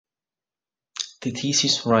The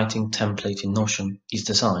thesis writing template in Notion is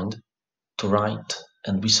designed to write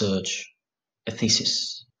and research a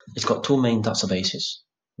thesis. It's got two main databases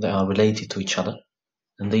that are related to each other,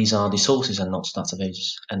 and these are the sources and notes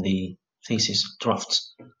databases and the thesis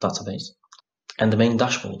drafts database. And the main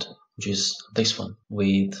dashboard, which is this one,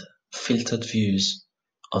 with filtered views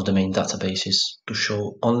of the main databases to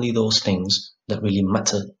show only those things that really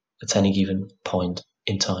matter at any given point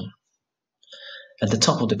in time. At the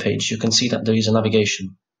top of the page, you can see that there is a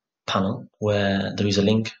navigation panel where there is a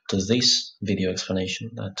link to this video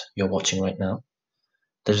explanation that you're watching right now.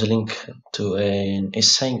 There's a link to an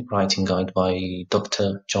essay writing guide by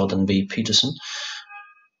Dr. Jordan B. Peterson,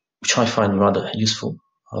 which I find rather useful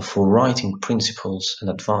for writing principles and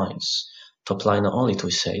advice to apply not only to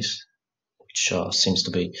essays, which seems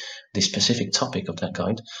to be the specific topic of that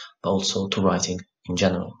guide, but also to writing in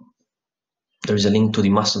general. There is a link to the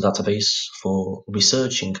master database for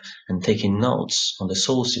researching and taking notes on the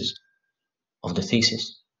sources of the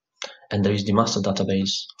thesis. And there is the master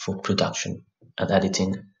database for production and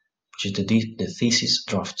editing, which is the thesis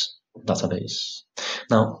drafts database.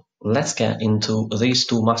 Now, let's get into these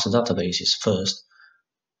two master databases first,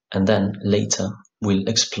 and then later we'll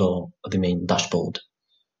explore the main dashboard.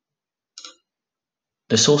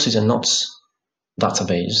 The sources and notes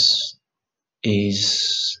database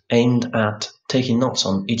is aimed at taking notes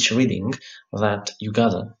on each reading that you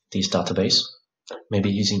gather this database,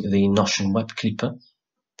 maybe using the Notion Web Clipper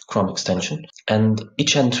Chrome extension, and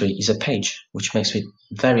each entry is a page, which makes it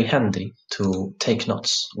very handy to take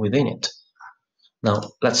notes within it. Now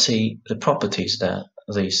let's see the properties that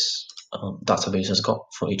this database has got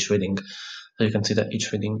for each reading. So you can see that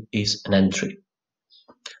each reading is an entry.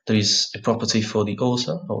 There is a property for the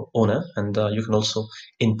author or owner, and you can also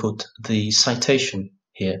input the citation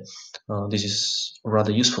here. This is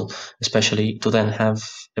rather useful, especially to then have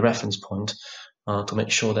a reference point to make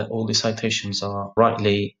sure that all the citations are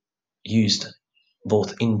rightly used,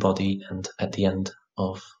 both in body and at the end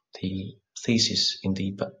of the thesis in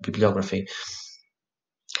the bibliography.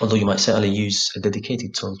 Although you might certainly use a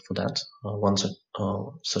dedicated tool for that, one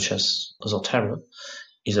such as Zotero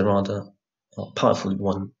is a rather powerful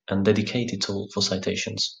one and dedicated tool for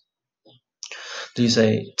citations. There is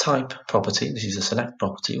a type property. This is a select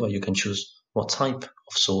property where you can choose what type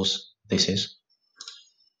of source this is,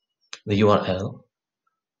 the URL,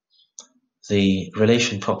 the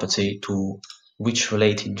relation property to which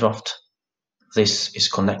related draft this is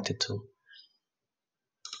connected to,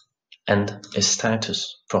 and a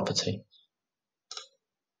status property.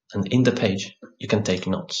 And in the page you can take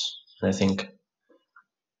notes, and I think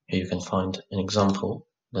here you can find an example.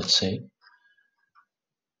 Let's see,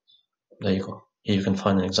 there you go. Here you can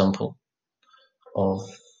find an example of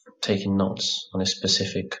taking notes on a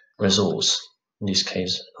specific resource, in this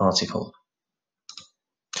case an article.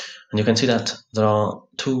 And you can see that there are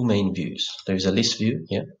two main views. There is a list view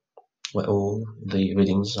here, where all the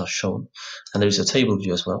readings are shown, and there is a table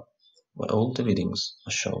view as well, where all the readings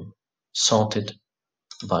are shown, sorted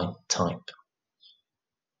by type.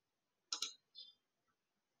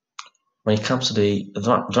 When it comes to the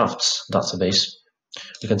drafts database,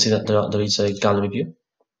 you can see that there is a gallery view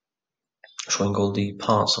showing all the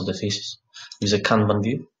parts of the thesis. There is a Kanban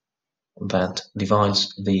view that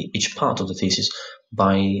divides each part of the thesis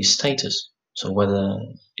by status, so whether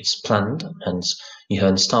it's planned, hence you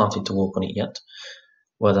haven't started to work on it yet,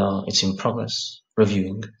 whether it's in progress,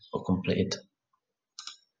 reviewing, or completed.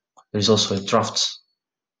 There is also a drafts,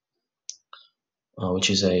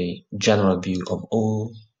 which is a general view of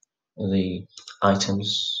all the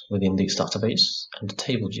items within this database, and the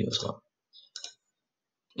table view as well.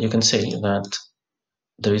 You can see that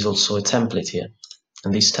there is also a template here,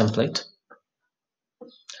 and this template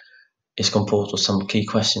is composed of some key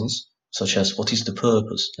questions, such as what is the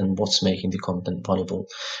purpose and what's making the content valuable.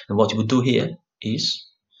 And what you would do here is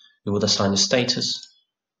you would assign a status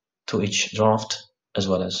to each draft, as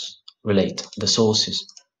well as relate the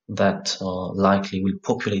sources that likely will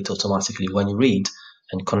populate automatically when you read,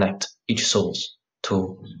 and connect each source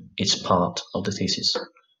to its part of the thesis.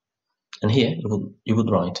 And here you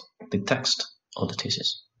would write the text of the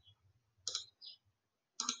thesis.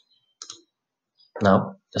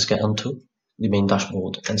 Now let's get onto the main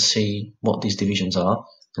dashboard and see what these divisions are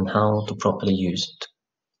and how to properly use it.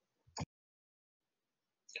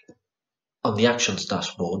 On the Actions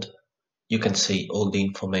dashboard, you can see all the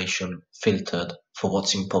information filtered for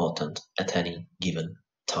what's important at any given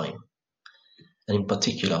time. And in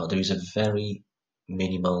particular, there is a very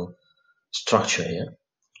minimal structure here,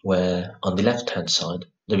 where on the left-hand side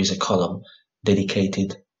there is a column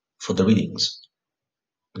dedicated for the readings.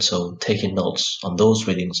 And so taking notes on those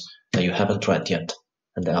readings that that you haven't read yet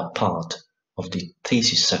and that are part of the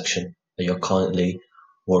thesis section that you're currently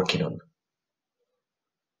working on.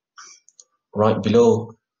 Right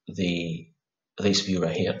below this view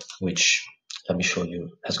right here, which, let me show you,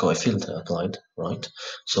 has got a filter applied, right?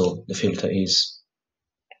 So the filter is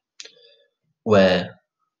where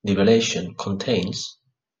the relation contains,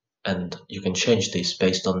 and you can change this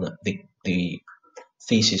based on the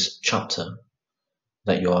thesis chapter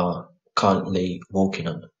that you are currently working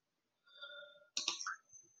on.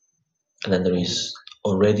 And then there is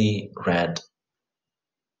already read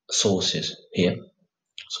sources here.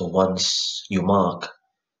 So once you mark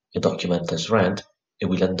a document as read, it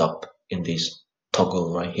will end up in this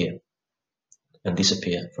toggle right here and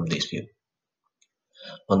disappear from this view.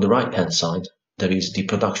 On the right hand side, there is the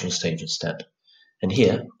production stages tab, and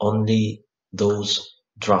here only those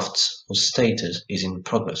drafts whose status is in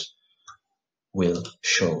progress will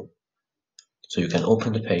show. So you can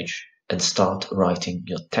open the page and start writing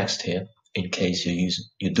your text here in case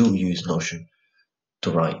you do use Notion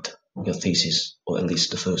to write your thesis, or at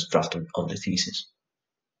least the first draft of the thesis.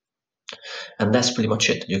 And that's pretty much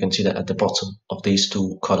it. You can see that at the bottom of these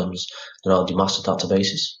two columns there are the master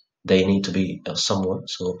databases. They need to be somewhere,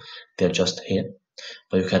 so they're just here,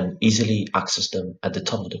 but you can easily access them at the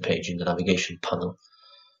top of the page in the navigation panel,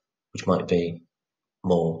 which might be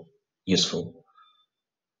more useful.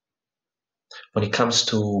 When it comes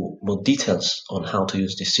to more details on how to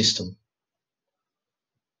use this system,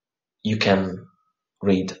 you can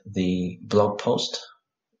read the blog post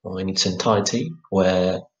in its entirety,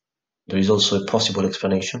 where there is also a possible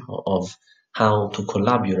explanation of how to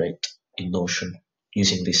collaborate in Notion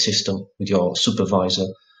using this system with your supervisor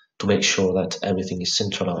to make sure that everything is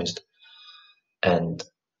centralized and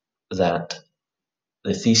that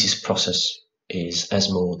the thesis process is as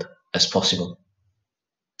smooth as possible.